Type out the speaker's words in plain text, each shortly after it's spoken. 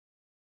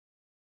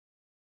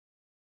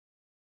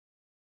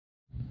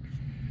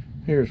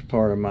Here's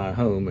part of my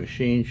home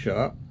machine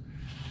shop.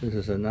 This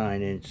is a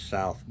 9-inch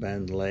South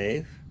Bend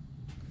lathe.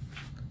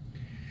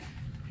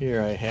 Here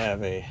I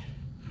have a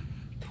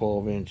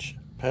 12-inch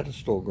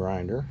pedestal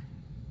grinder.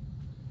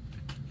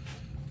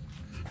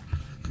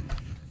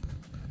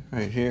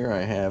 Right here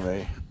I have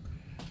a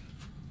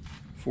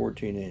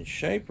 14-inch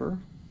shaper.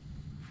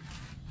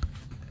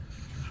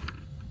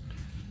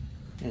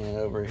 And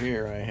over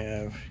here I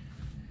have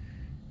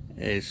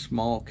a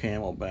small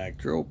Camelback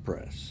drill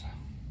press.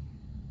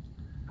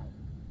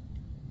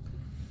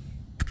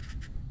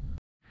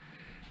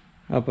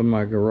 Up in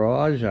my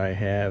garage I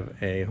have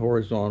a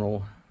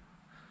horizontal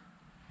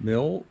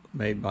mill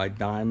made by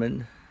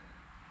Diamond.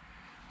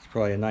 It's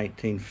probably a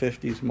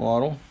 1950s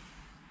model.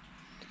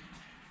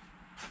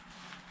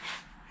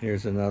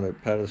 Here's another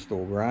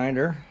pedestal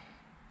grinder.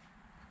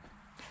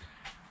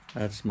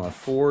 That's my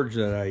forge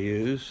that I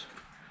use.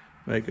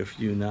 Make a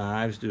few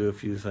knives, do a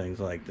few things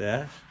like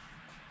that.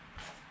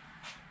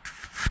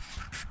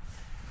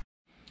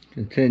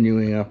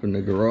 Continuing up in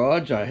the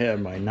garage, I have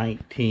my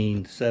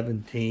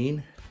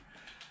 1917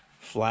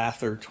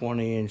 Flather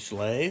 20-inch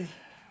lathe,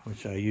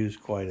 which I use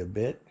quite a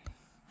bit.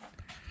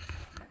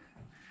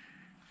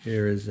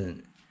 Here is a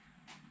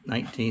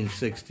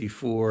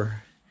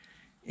 1964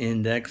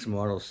 Index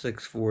model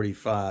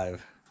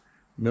 645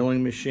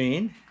 milling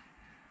machine.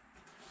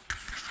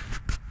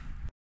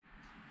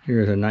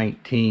 Here's a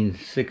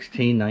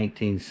 1916,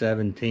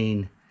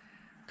 1917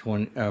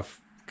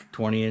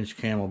 20-inch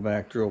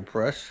Camelback drill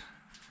press.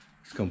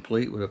 It's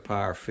complete with a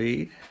power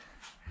feed.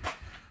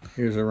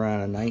 Here's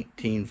around a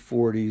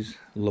 1940s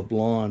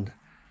LeBlond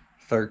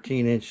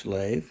 13-inch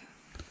lathe.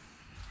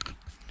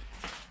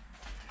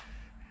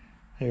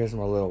 Here's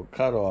my little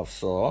cutoff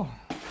saw.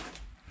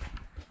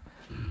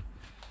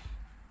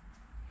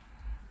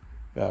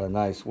 Got a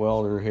nice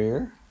welder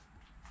here.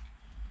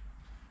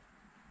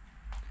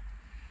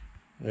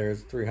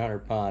 There's a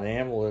 300-pound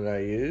anvil that I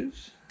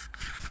use.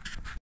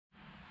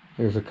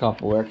 Here's a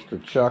couple extra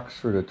chucks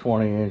for the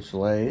 20-inch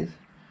lathe.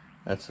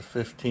 That's a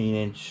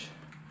 15-inch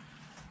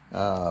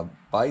buck,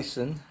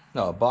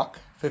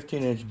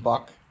 15-inch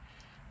buck.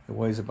 It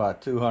weighs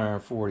about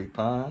 240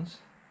 pounds.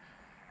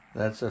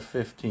 That's a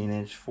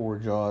 15-inch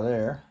four-jaw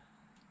there.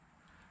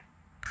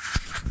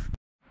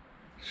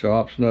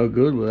 Shop's no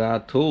good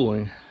without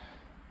tooling.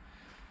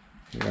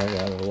 Here I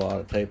got a lot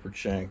of tapered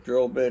shank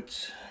drill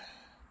bits.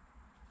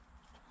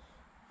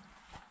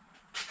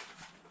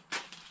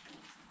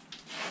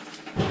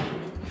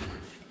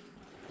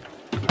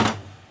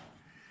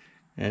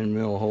 End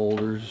mill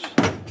holders.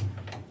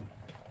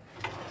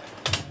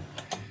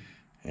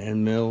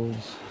 End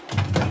mills.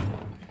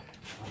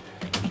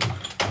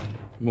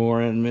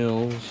 More end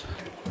mills.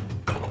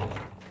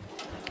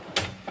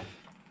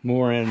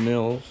 More end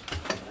mills.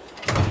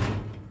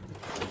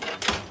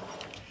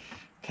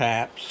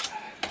 Taps.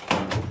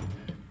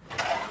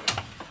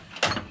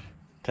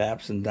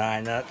 Taps and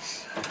die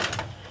nuts.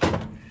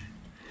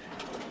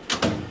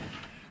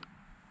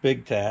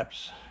 Big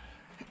taps.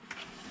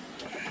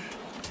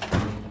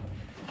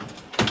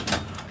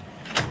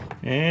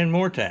 And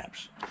more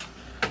taps.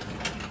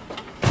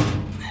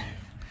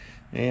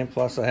 And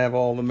plus I have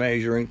all the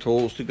measuring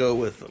tools to go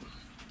with them.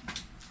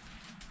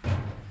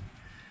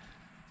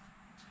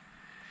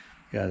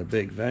 Got a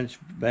big bench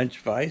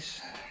vise.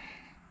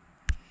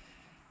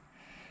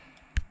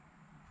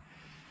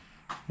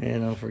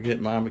 And don't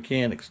forget my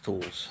mechanics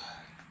tools.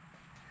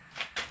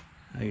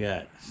 I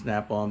got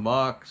snap-on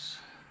box,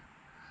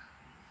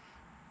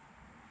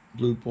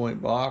 blue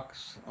point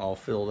box, all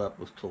filled up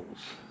with tools.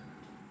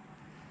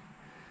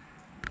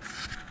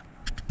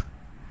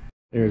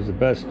 Here's the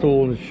best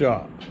tool in the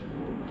shop.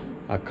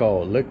 I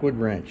call it liquid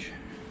wrench.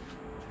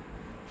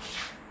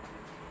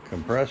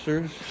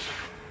 Compressors.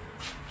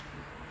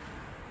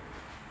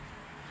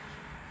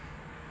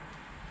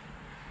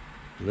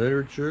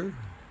 Literature.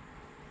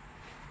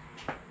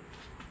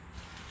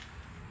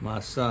 My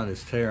son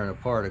is tearing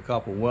apart a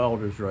couple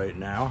welders right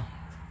now.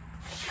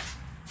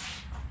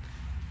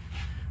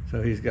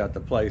 So he's got the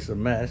place a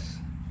mess.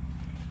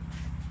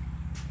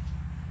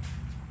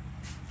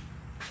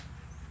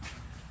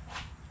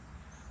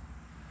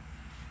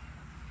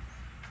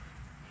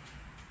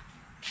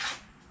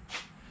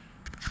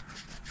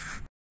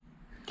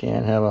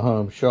 Can't have a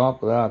home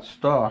shop without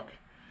stock.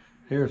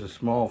 Here's a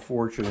small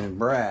fortune in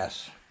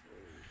brass.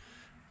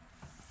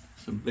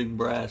 Some big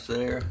brass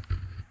there.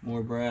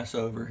 More brass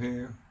over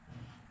here.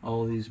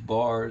 All these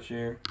bars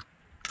here.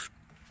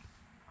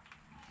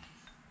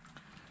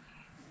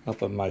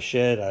 Up in my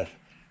shed I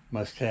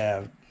must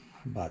have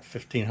about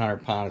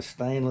 1,500 pounds of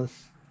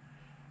stainless.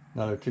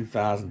 Another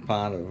 2,000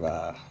 pounds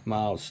of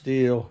mild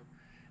steel.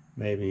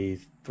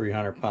 Maybe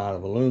 300 pounds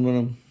of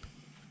aluminum.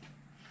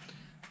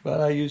 But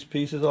I use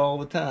pieces all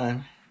the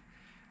time.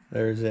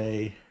 There's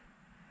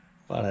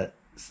about a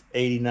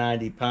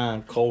 80-90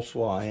 pound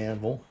coleslaw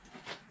anvil.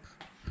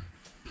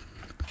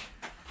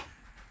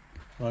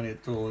 Plenty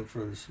of tooling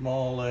for the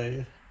small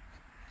lathe.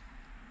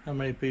 How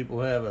many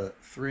people have a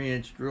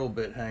 3-inch drill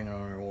bit hanging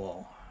on their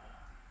wall?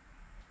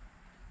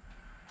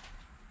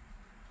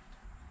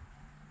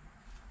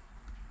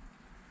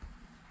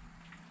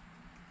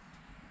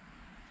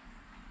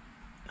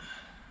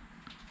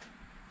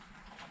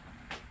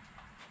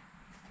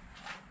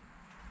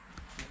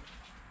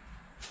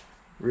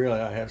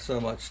 Really, I have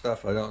so much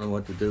stuff I don't know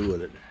what to do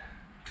with it.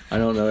 I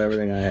don't know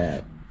everything I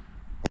have.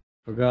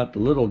 Forgot the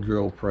little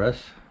drill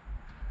press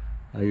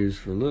I use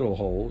for little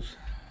holes.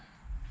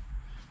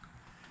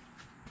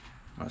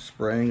 My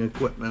spraying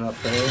equipment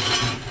up there.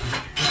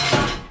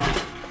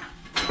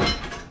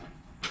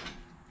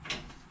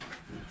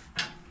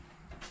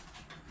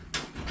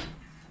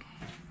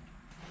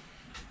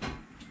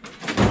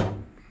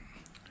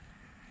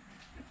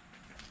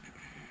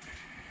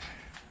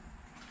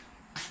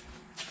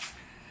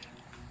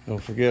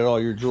 Don't forget all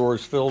your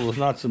drawers filled with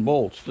nuts and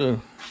bolts too.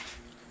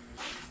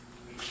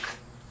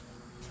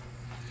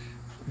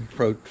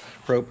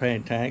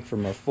 Propane tank for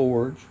my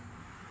forge.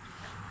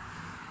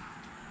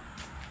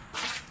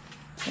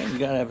 And you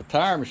gotta have a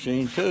tire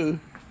machine too.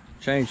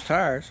 Change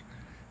tires.